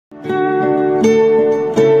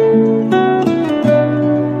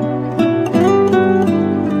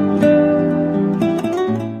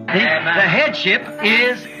headship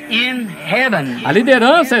is in heaven. A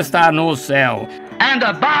liderança está no céu. And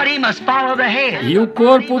the body must follow the head. E o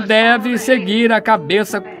corpo deve seguir a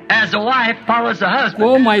cabeça, As the wife follows the husband.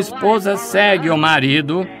 como a esposa segue o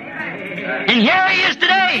marido. And here he is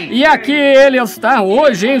today. E aqui ele está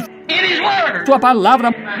hoje em In his word. sua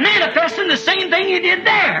palavra, Manifesting the same thing he did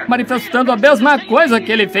there. manifestando a mesma coisa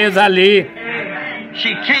que ele fez ali.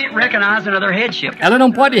 She can't recognize another headship. Ela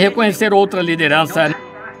não pode reconhecer outra liderança.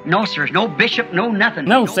 No, sir. No bishop, no nothing.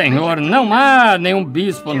 Não, Senhor, não há nenhum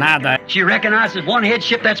bispo, nada. She recognizes one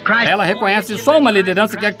headship, that's Christ. Ela reconhece só uma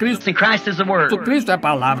liderança que é Cristo. And Christ is the word. Cristo é a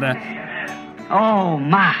palavra. Oh,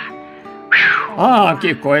 my. Oh,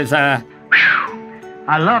 que coisa.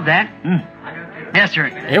 I love that. Yes,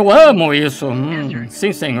 sir. Eu amo isso.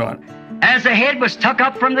 Sim, Senhor. As the head was tucked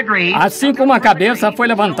up from the grave, Assim como a cabeça foi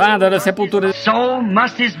levantada da sepultura, so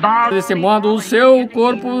must his body desse modo o seu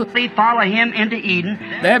corpo follow him into Eden.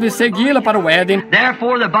 deve segui-la para o Éden.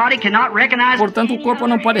 Therefore, the body cannot recognize Portanto, o corpo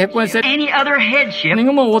não pode reconhecer any other headship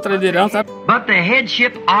nenhuma outra liderança, but the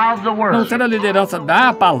headship of the não word. ser a liderança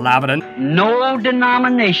da palavra. No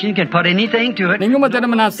denomination can put anything to it. Nenhuma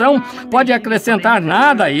denominação pode acrescentar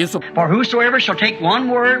nada a isso, For whosoever shall take one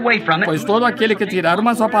word away from pois it, todo aquele que tirar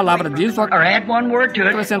uma só palavra disso, or add one word to it,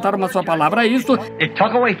 acrescentar uma só palavra a isso, it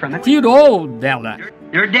took away from it. tirou dela.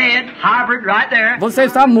 You're dead, hybrid right there. Você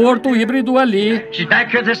está morto, híbrido ali. She's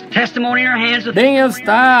back here with this testimony in her hands, with Bem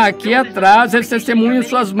está aqui atrás, esse testemunho em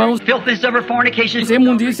suas mãos, filthiness of her fornications,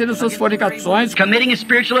 imundícia de suas fornicações, committing a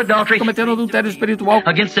spiritual adultery cometendo adultério espiritual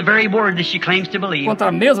against the very word that she claims to believe. contra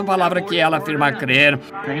a mesma palavra que ela afirma crer.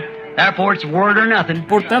 See? Therefore, it's word or nothing.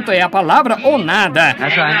 Portanto, é a palavra ou nada.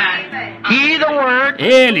 That's right. He, the word.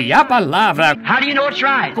 Ele, a palavra. How do you know it's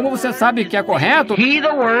right? Como você sabe que é correto? He,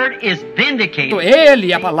 the word, is vindicated.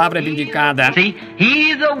 Ele, a palavra é vindicada. See,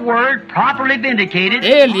 he, the word, properly vindicated,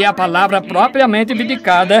 Ele, a palavra propriamente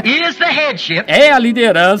vindicada, is the headship, é a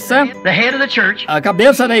liderança, the head of the church. a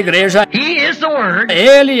cabeça da igreja. He is the word,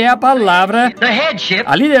 Ele é a palavra, the headship.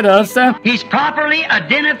 a liderança. He's properly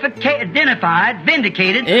identified,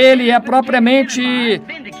 vindicated, Ele é propriamente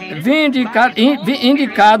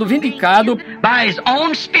vindicado by his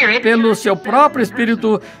own spirit, pelo seu próprio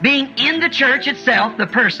Espírito, being in the church itself, the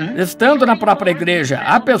person, estando na própria igreja,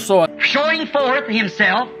 a pessoa, showing forth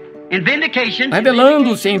himself in vindication,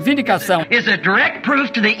 revelando-se em vindicação. is a direct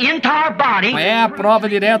proof to the entire body. É a prova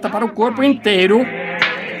direta para o corpo inteiro.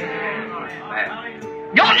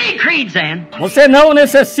 You don't need creeds, then. Você não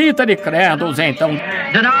necessita de credos, então.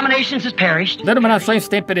 Denominations has perished, Denominações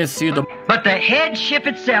têm perecido, but the headship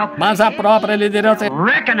itself mas a própria liderança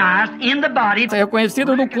recognized in the body é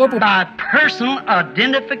reconhecida no corpo by personal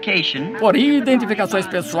identification, por identificações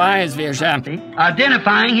pessoais, veja,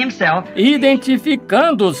 identifying himself,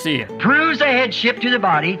 identificando-se, proves the headship to the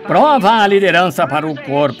body. prova a liderança para o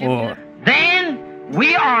corpo. Then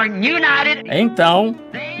we are united Então,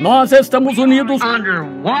 nós estamos unidos under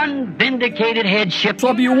one vindicated headship,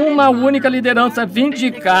 sob uma única liderança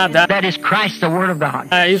vindicada. that is Christ, the Word of God.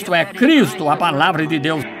 Isto é Cristo, a palavra de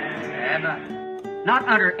Deus, Not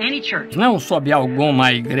under any church. não sob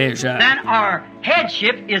alguma igreja. Then our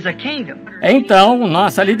headship is a kingdom. Então,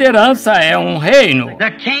 nossa liderança é um reino.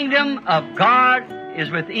 The kingdom of God is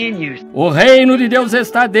within you, O reino de Deus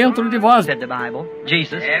está dentro de vós. said the Bible.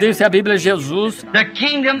 Jesus. Disse a Bíblia, Jesus. The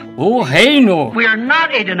kingdom, O reino. we are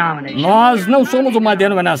not a denomination. Nós não somos uma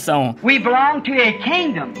denominação. We belong to a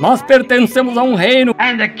kingdom. Nós pertencemos a um reino.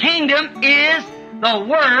 And the kingdom is the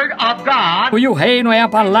Word of God, E o reino é a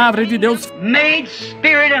palavra de Deus, made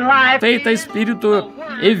spirit and life feita espírito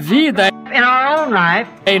e vida in our own life,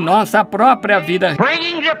 em nossa própria vida,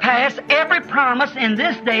 bringing to pass every promise in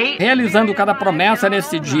this day realizando cada promessa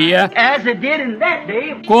nesse dia, as it did in that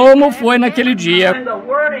day como foi naquele dia, when the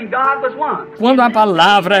Word and God was one. quando a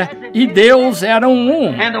palavra e Deus eram um.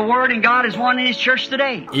 And the Word and God is one in His church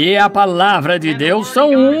today, E a palavra de Deus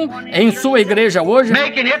são um em sua igreja hoje,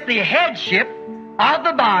 making it the headship of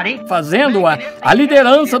the body fazendo a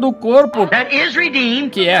liderança do corpo that is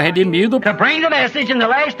redeemed que é redimido to bring the message in the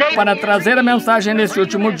last day para trazer a mensagem nesse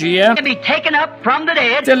último dia, to be taken up from the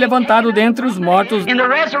dead ser levantado dentre os mortos in the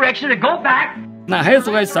resurrection to go back na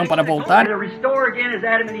ressurreição para voltar to restore again as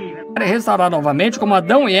Adam and Eve. e restaurar novamente como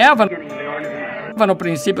Adão e Eva no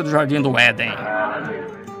princípio do jardim do Éden.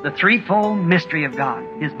 The threefold mystery of God,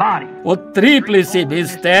 His body. O tríplice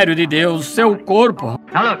mistério de Deus, seu corpo.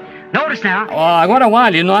 Now look, notice now, Agora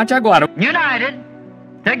olhe, note agora. united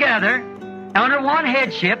together under one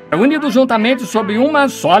headship, unidos juntamente sob uma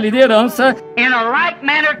só liderança, in a like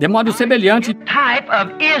manner de modo semelhante, type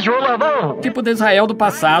of Israel of old. tipo de Israel do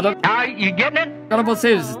passado. Now you getting it? Agora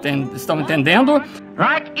vocês estão entendendo?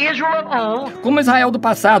 Like Israel of old, Como Israel do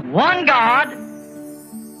passado, one God,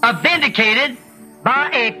 vindicated by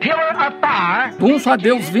a pillar of fire, um só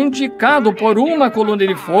Deus vindicado por uma coluna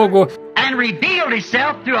de fogo, and revealed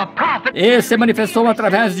himself through a prophet e se manifestou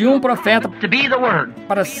através de um profeta to be the Word.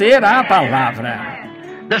 para ser a palavra.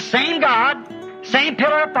 The same God, same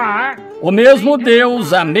pillar of fire, O mesmo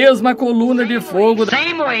Deus, a mesma coluna de fogo,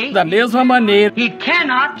 same way. da mesma maneira. He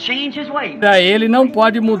cannot change his ways. Ele não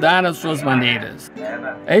pode mudar as suas maneiras.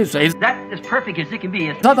 É isso, é That is perfect as it can be.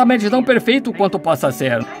 exatamente tão perfeito quanto possa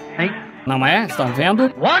ser. Hey? Não é? Estão vendo?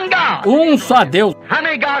 One God. Um só Deus. How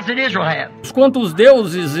many gods did Israel have? Quantos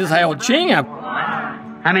deuses Israel tinha?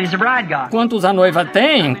 How many is the bride God? Quantos a noiva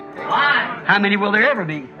tem? How many will there ever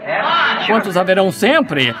be? Quantos haverão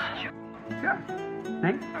sempre?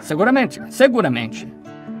 Hey? Seguramente, seguramente.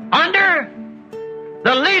 Under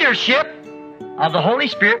the leadership of the Holy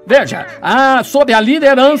Spirit, Veja, sob a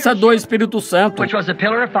liderança do Espírito Santo, which was a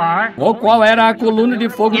pillar of fire, o qual era a coluna de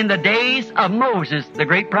fogo in the days of Moses, the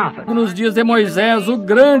great prophet. nos dias de Moisés, o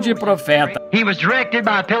grande profeta. He was directed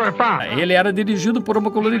by a pillar of fire. Ele era dirigido por uma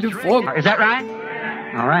coluna de fogo. Is that right?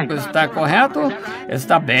 All right. Está correto?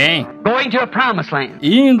 Está bem. Going to a promised land.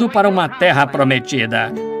 Indo para uma terra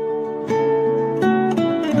prometida.